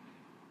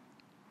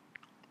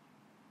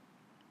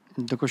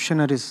The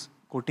questioner is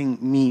quoting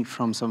me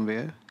from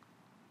somewhere.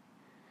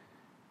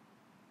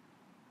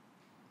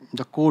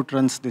 The quote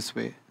runs this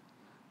way: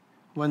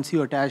 once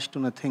you attach to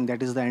nothing,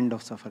 that is the end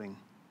of suffering.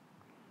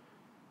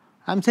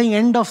 I'm saying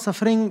end of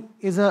suffering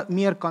is a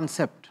mere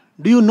concept.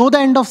 Do you know the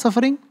end of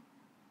suffering?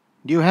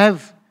 Do you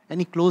have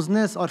any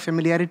closeness or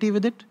familiarity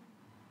with it?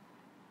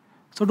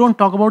 So don't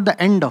talk about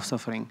the end of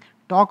suffering.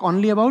 Talk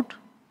only about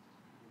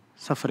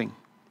suffering.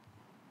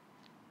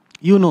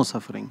 You know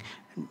suffering.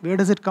 Where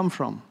does it come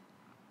from?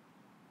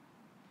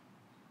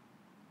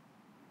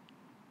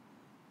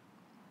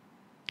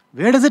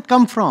 Where does it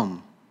come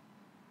from?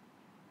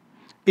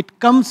 It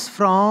comes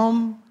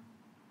from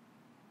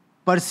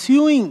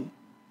pursuing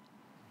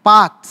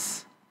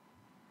paths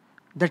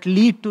that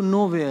lead to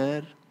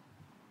nowhere,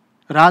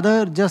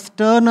 rather just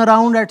turn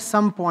around at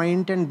some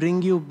point and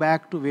bring you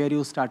back to where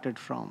you started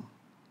from.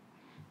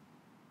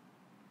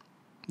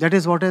 That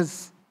is what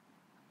is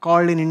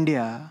called in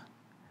India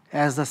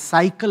as the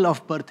cycle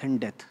of birth and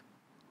death.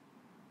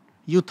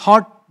 You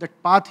thought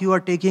that path you are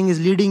taking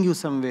is leading you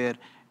somewhere.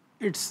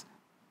 It's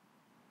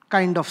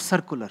kind of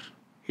circular.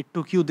 It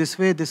took you this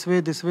way, this way,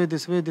 this way,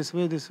 this way, this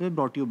way, this way,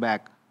 brought you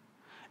back.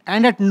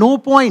 And at no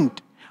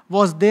point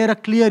was there a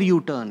clear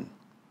U-turn.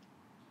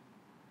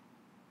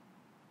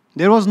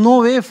 There was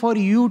no way for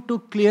you to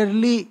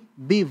clearly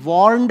be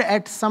warned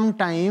at some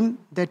time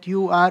that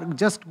you are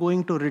just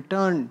going to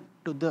return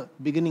to the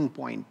beginning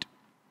point.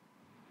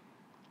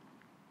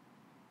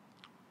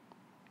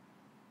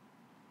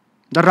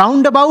 The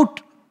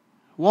roundabout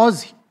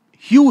was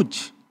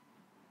huge.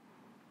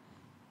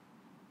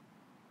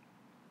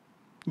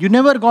 You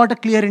never got a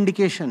clear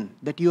indication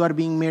that you are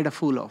being made a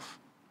fool of.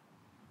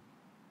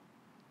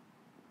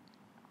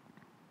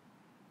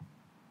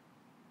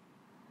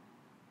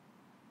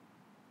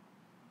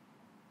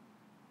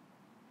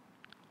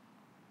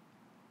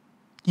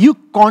 You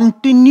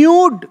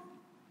continued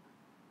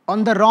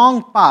on the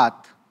wrong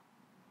path,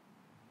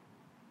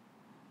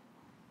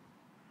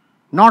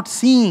 not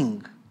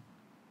seeing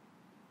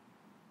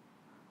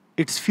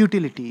its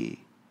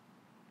futility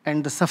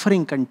and the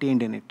suffering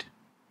contained in it.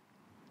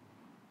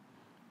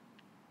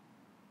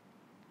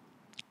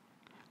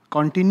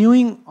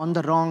 Continuing on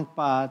the wrong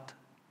path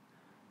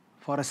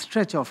for a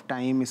stretch of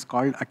time is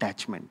called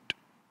attachment.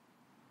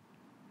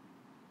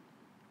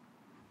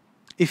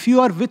 If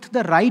you are with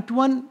the right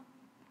one,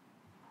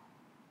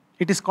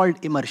 it is called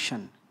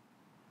immersion.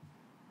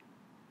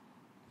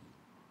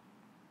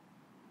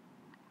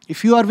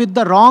 If you are with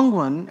the wrong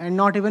one and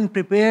not even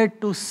prepared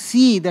to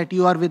see that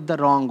you are with the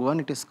wrong one,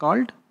 it is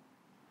called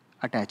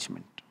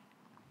attachment.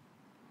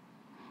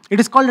 It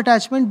is called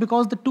attachment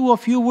because the two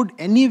of you would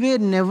anyway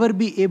never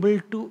be able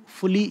to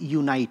fully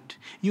unite.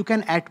 You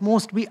can at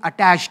most be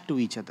attached to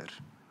each other.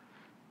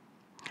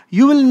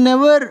 You will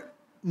never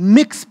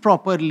mix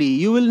properly.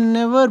 You will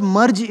never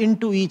merge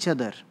into each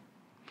other.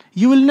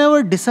 You will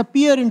never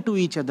disappear into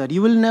each other.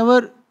 You will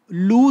never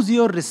lose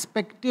your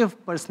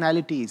respective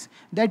personalities.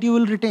 That you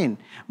will retain.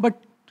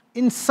 But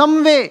in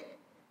some way,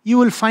 you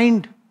will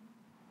find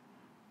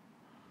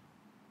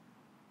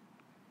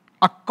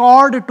a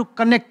cord to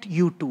connect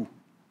you two.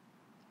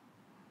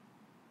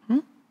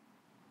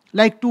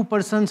 Like two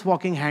persons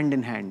walking hand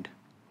in hand.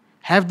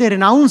 Have they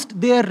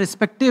renounced their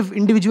respective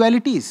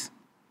individualities?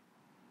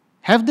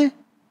 Have they?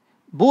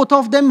 Both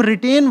of them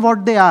retain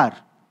what they are.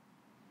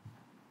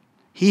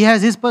 He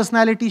has his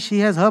personality, she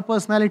has her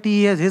personality,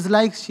 he has his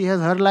likes, she has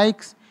her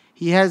likes,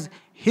 he has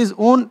his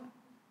own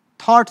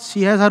thoughts,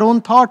 she has her own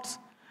thoughts,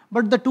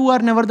 but the two are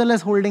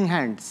nevertheless holding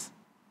hands.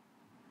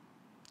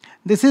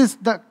 This is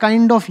the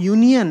kind of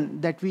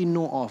union that we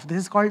know of. This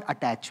is called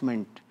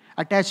attachment.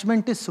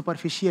 Attachment is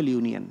superficial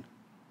union.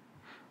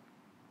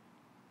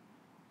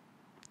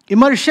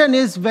 Immersion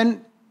is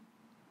when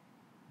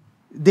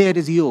there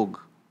is yoga,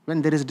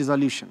 when there is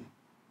dissolution,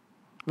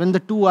 when the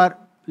two are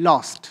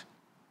lost.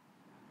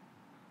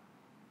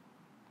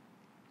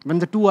 When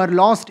the two are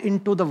lost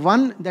into the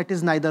one that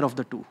is neither of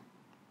the two.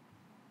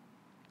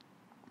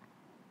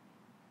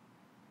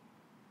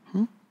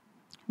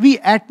 We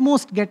at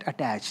most get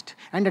attached.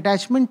 And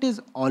attachment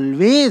is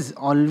always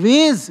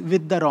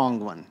with the wrong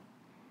one.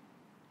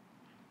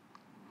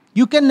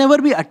 You can never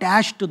be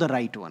attached to the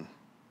right one.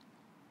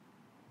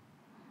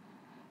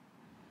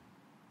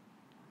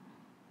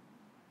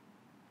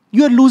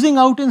 You are losing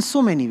out in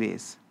so many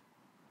ways.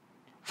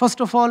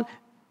 First of all,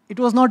 it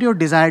was not your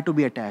desire to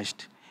be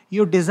attached.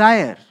 Your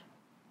desire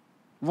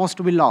was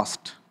to be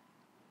lost.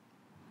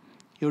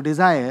 Your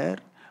desire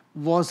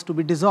was to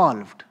be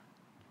dissolved.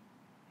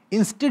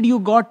 Instead, you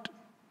got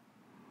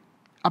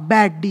a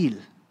bad deal.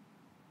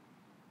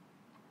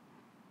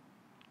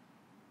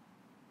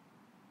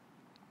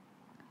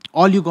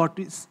 All you got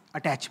is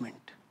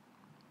attachment.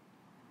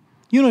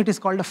 You know, it is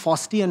called a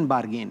Faustian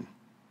bargain.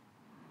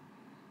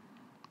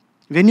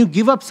 When you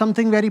give up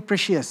something very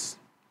precious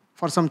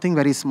for something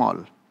very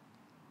small.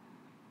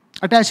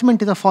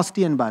 Attachment is a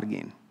Faustian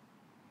bargain.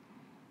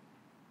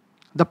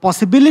 The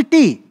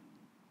possibility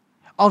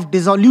of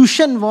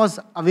dissolution was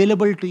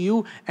available to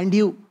you and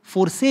you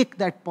forsake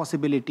that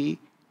possibility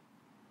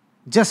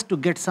just to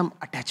get some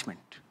attachment.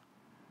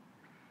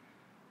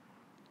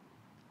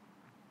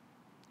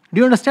 Do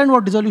you understand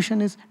what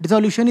dissolution is?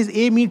 Dissolution is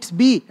A meets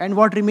B, and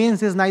what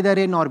remains is neither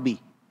A nor B.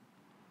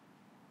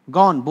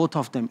 Gone, both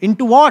of them.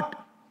 Into what?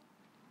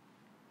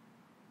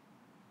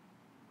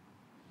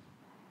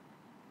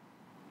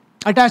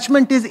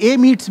 Attachment is A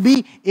meets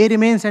B, A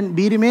remains and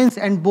B remains,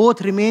 and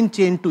both remain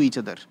chained to each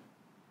other.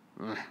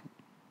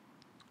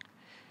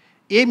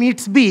 A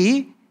meets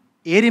B,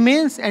 A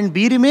remains and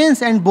B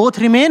remains, and both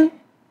remain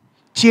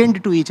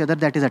chained to each other.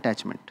 That is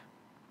attachment.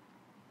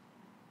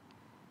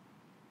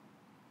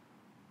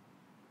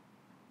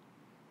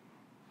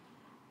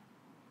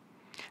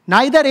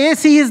 Neither A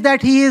sees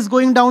that he is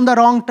going down the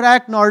wrong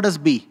track, nor does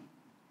B.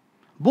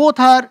 Both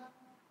are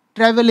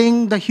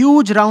traveling the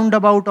huge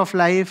roundabout of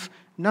life.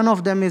 None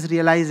of them is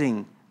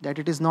realizing that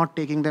it is not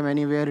taking them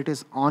anywhere. It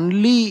is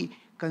only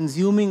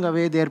consuming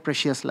away their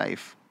precious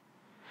life.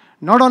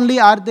 Not only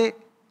are they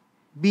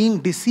being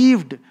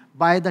deceived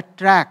by the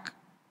track,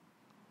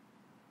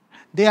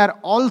 they are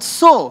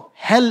also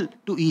hell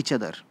to each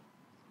other.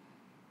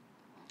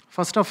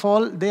 First of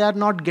all, they are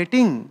not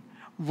getting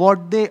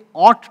what they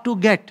ought to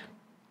get.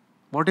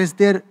 What is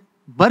their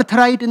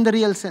birthright in the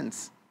real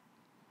sense?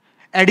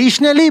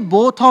 Additionally,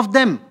 both of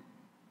them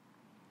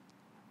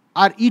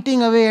are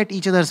eating away at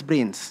each other's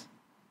brains.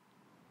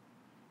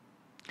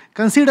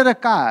 Consider a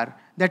car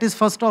that is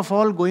first of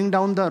all going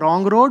down the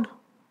wrong road.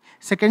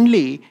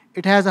 Secondly,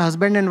 it has a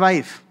husband and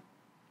wife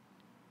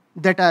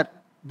that are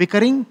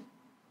bickering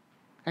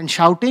and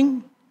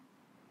shouting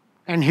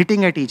and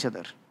hitting at each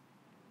other.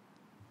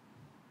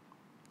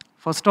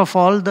 First of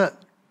all, the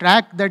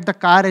track that the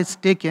car has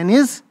taken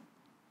is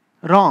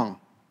wrong.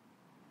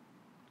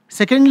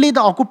 Secondly,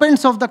 the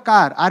occupants of the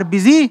car are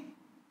busy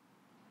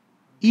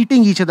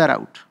eating each other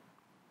out.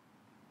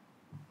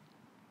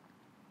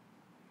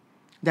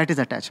 That is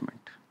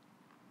attachment.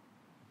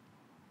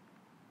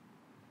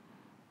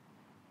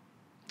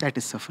 That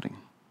is suffering.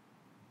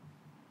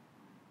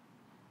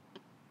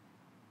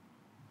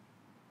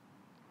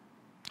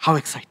 How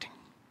exciting.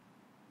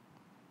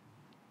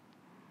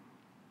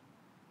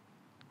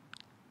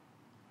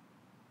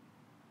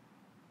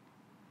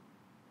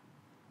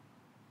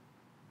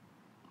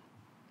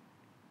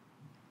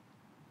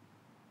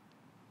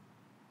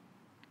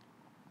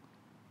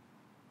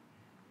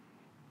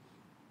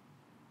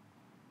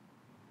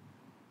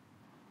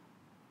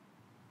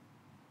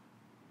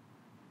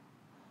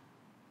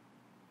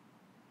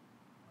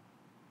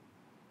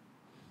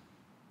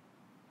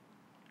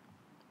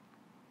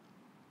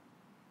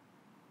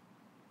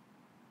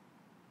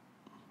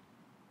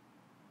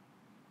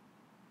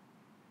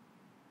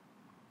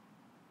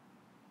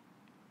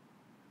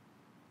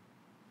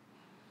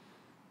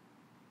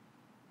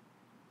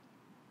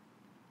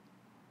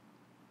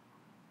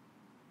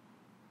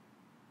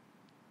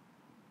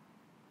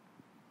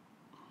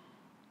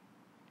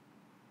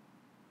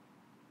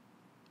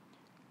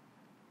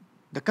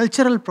 The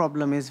cultural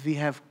problem is we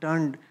have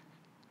turned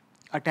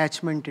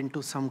attachment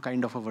into some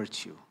kind of a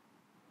virtue.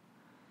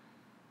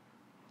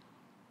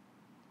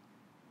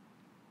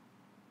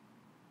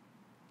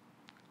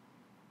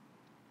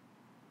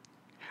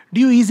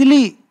 Do you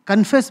easily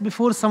confess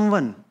before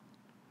someone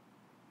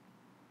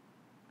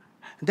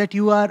that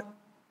you are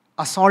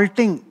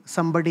assaulting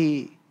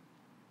somebody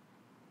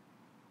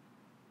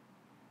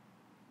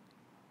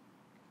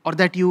or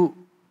that you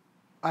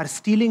are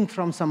stealing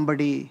from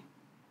somebody?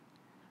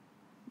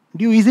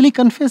 Do you easily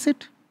confess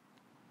it?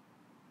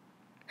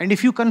 And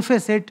if you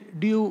confess it,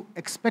 do you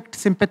expect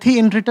sympathy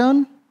in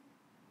return?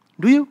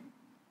 Do you?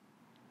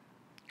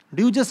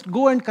 Do you just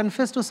go and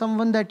confess to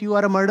someone that you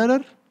are a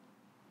murderer?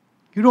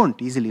 You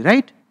don't easily,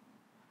 right?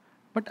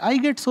 But I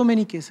get so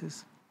many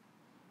cases.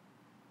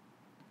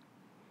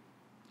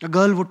 A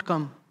girl would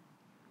come.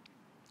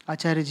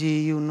 Acharya ji,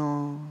 you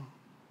know,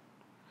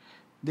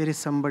 there is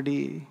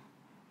somebody.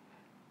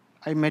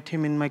 I met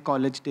him in my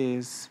college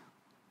days.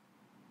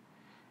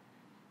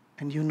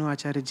 And you know,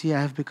 Acharya ji, I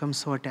have become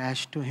so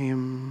attached to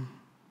him.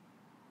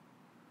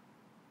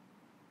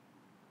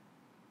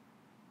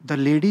 The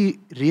lady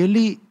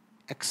really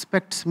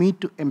expects me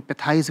to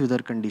empathize with her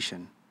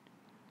condition.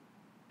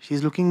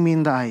 She's looking me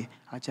in the eye.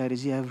 Acharya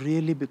ji, I have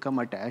really become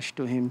attached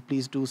to him.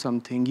 Please do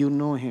something. You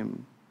know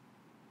him.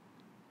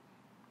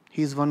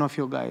 He's one of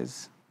your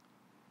guys.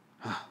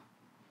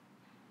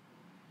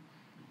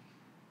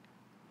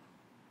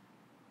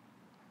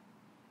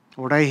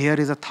 What I hear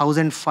is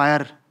 1,000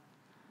 fire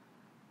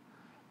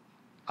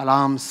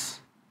alarms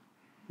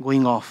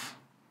going off.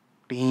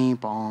 Ting,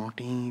 pong,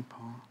 ting,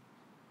 pong.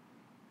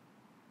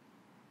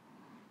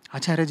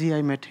 Acharya ji,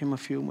 I met him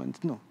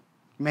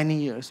many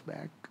years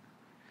back.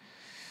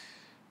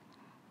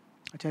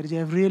 Acharya ji,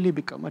 I've really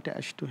become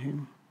attached to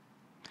him.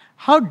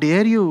 How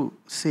dare you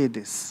say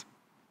this?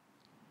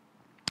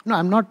 No,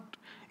 I'm not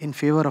in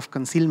favor of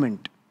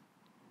concealment.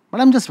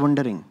 But I'm just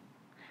wondering,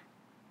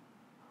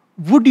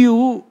 would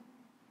you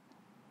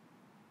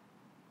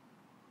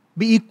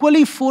be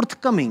equally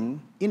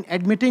forthcoming in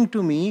admitting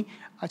to me,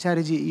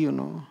 Acharya ji, you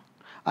know,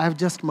 I have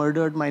just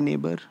murdered my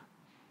neighbor.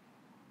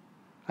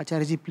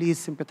 Acharya, please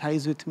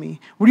sympathize with me.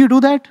 Would you do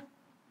that?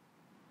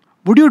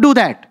 Would you do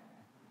that?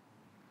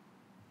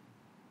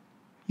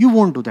 You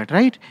won't do that,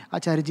 right?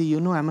 Acharya, you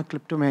know I'm a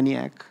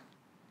kleptomaniac.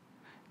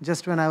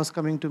 Just when I was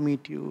coming to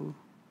meet you,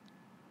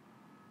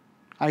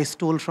 I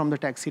stole from the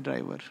taxi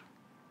driver.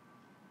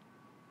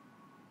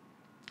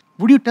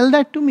 Would you tell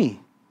that to me?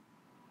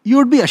 You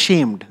would be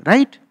ashamed,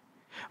 right?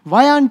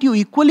 Why aren't you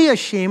equally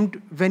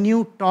ashamed when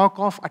you talk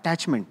of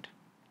attachment?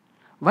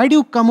 Why do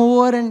you come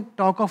over and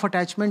talk of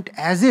attachment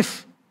as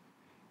if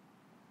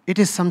it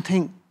is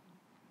something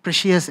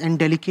precious and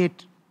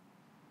delicate?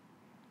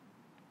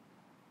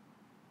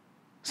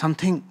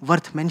 Something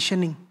worth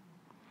mentioning?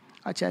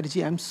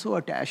 Acharya, I'm so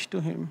attached to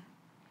him.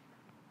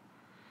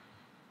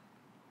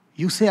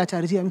 You say,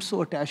 Acharya, I'm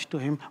so attached to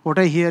him. What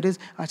I hear is,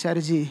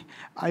 Acharya,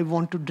 I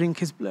want to drink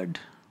his blood.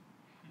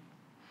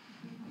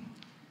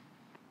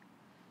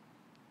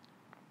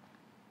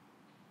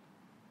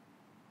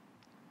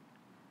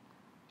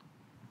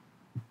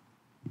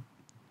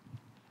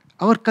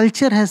 Our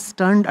culture has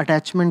turned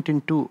attachment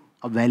into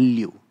a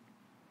value.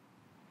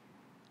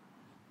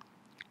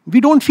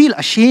 We don't feel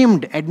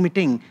ashamed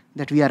admitting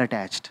that we are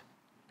attached.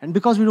 And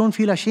because we don't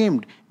feel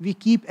ashamed, we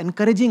keep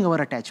encouraging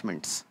our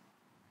attachments.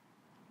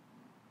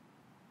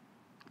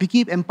 We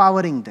keep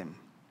empowering them.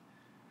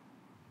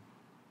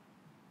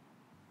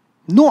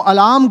 No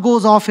alarm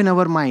goes off in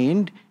our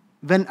mind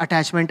when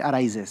attachment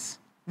arises.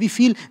 We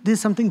feel there is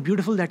something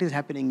beautiful that is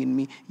happening in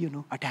me,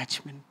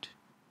 attachment.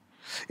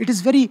 It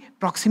is very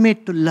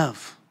proximate to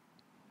love.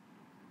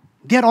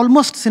 They are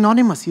almost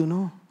synonymous,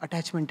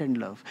 attachment and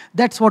love.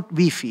 That's what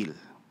we feel.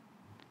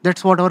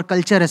 That's what our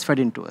culture has fed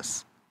into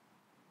us.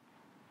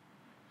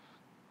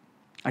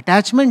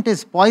 Attachment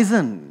is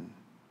poison.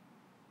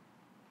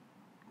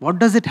 What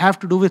does it have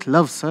to do with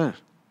love, sir?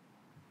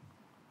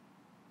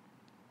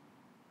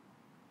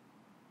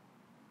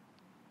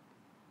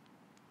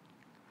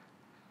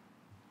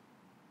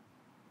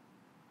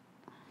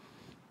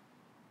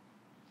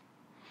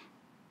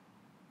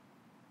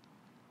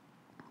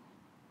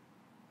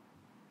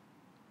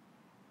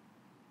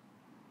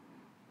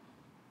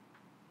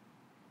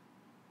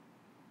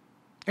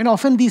 And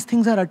often these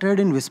things are uttered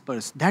in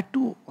whispers. That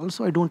too,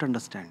 also I don't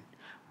understand.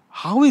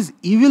 How is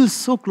evil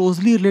so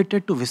closely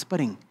related to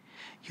whispering?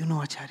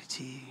 Acharya,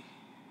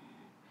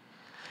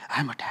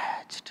 I'm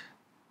attached.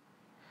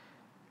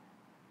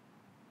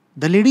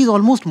 The lady is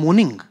almost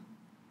moaning.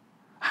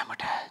 I'm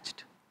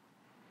attached.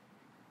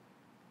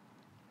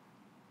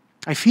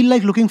 I feel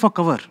like looking for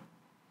cover,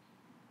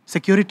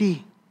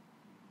 security.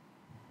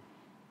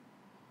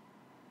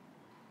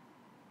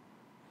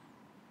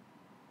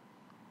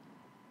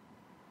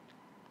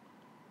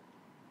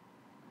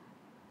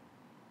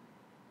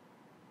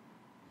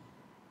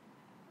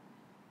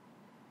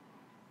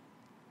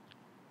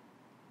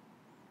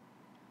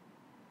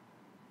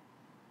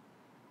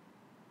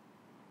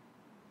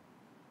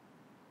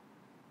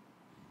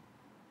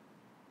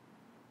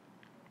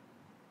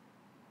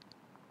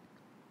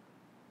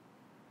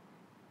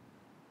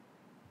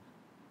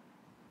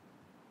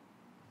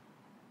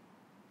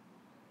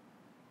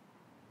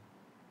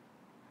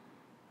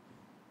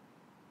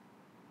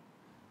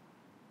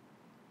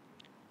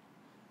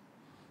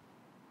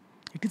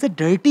 It is a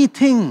dirty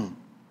thing.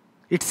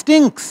 It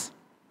stinks.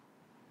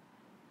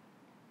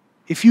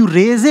 If you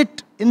raise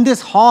it in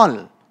this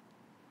hall,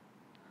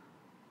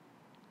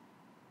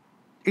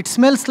 it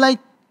smells like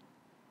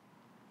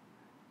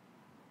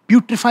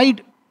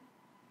putrefied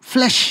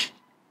flesh.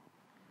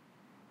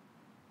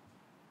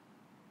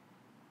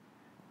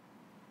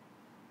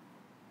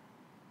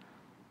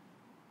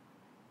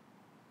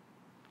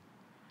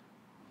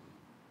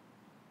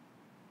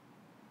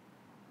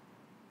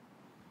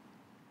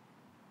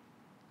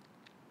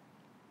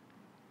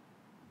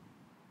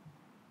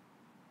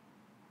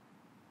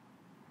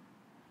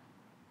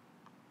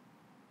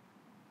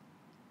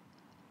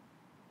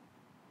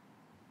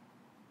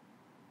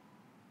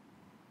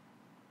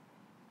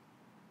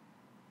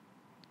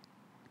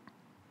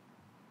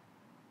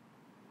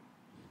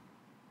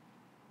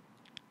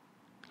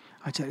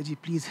 Acharya,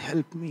 please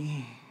help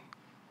me.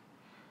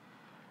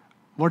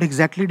 What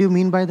exactly do you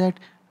mean by that?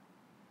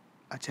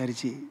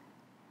 Acharya,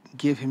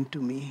 give him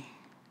to me.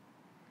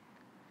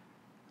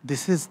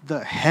 This is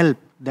the help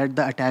that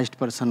the attached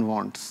person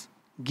wants.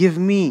 Give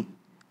me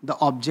the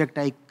object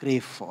I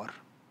crave for.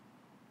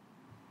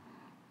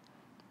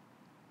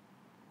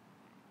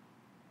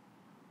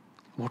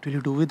 What will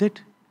you do with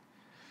it?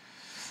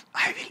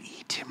 I will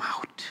eat him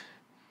out.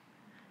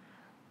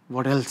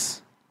 What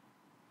else?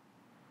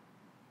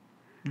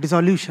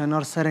 Dissolution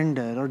or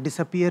surrender or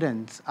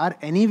disappearance are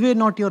anyway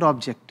not your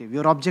objective.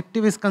 Your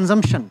objective is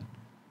consumption.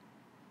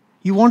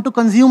 You want to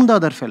consume the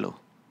other fellow.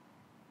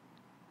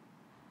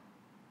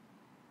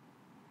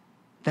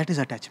 That is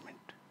attachment.